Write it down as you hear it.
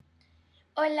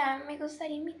Hola, me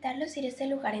gustaría invitarlos a ir a este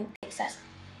lugar en Texas.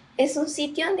 Es un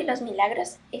sitio donde los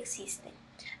milagros existen.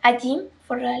 Allí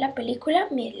fue rodada la película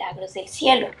Milagros del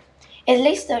cielo. Es la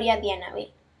historia de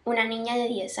Annabel, una niña de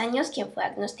 10 años quien fue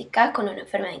diagnosticada con una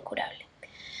enfermedad incurable.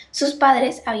 Sus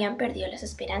padres habían perdido las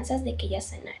esperanzas de que ella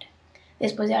sanara,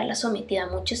 después de haberla sometido a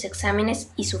muchos exámenes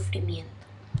y sufrimiento.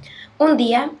 Un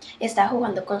día estaba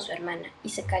jugando con su hermana y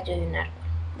se cayó de un árbol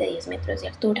de 10 metros de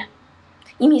altura.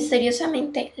 Y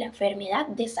misteriosamente la enfermedad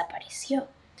desapareció.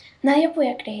 Nadie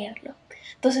podía creerlo.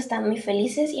 Todos estaban muy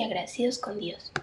felices y agradecidos con Dios.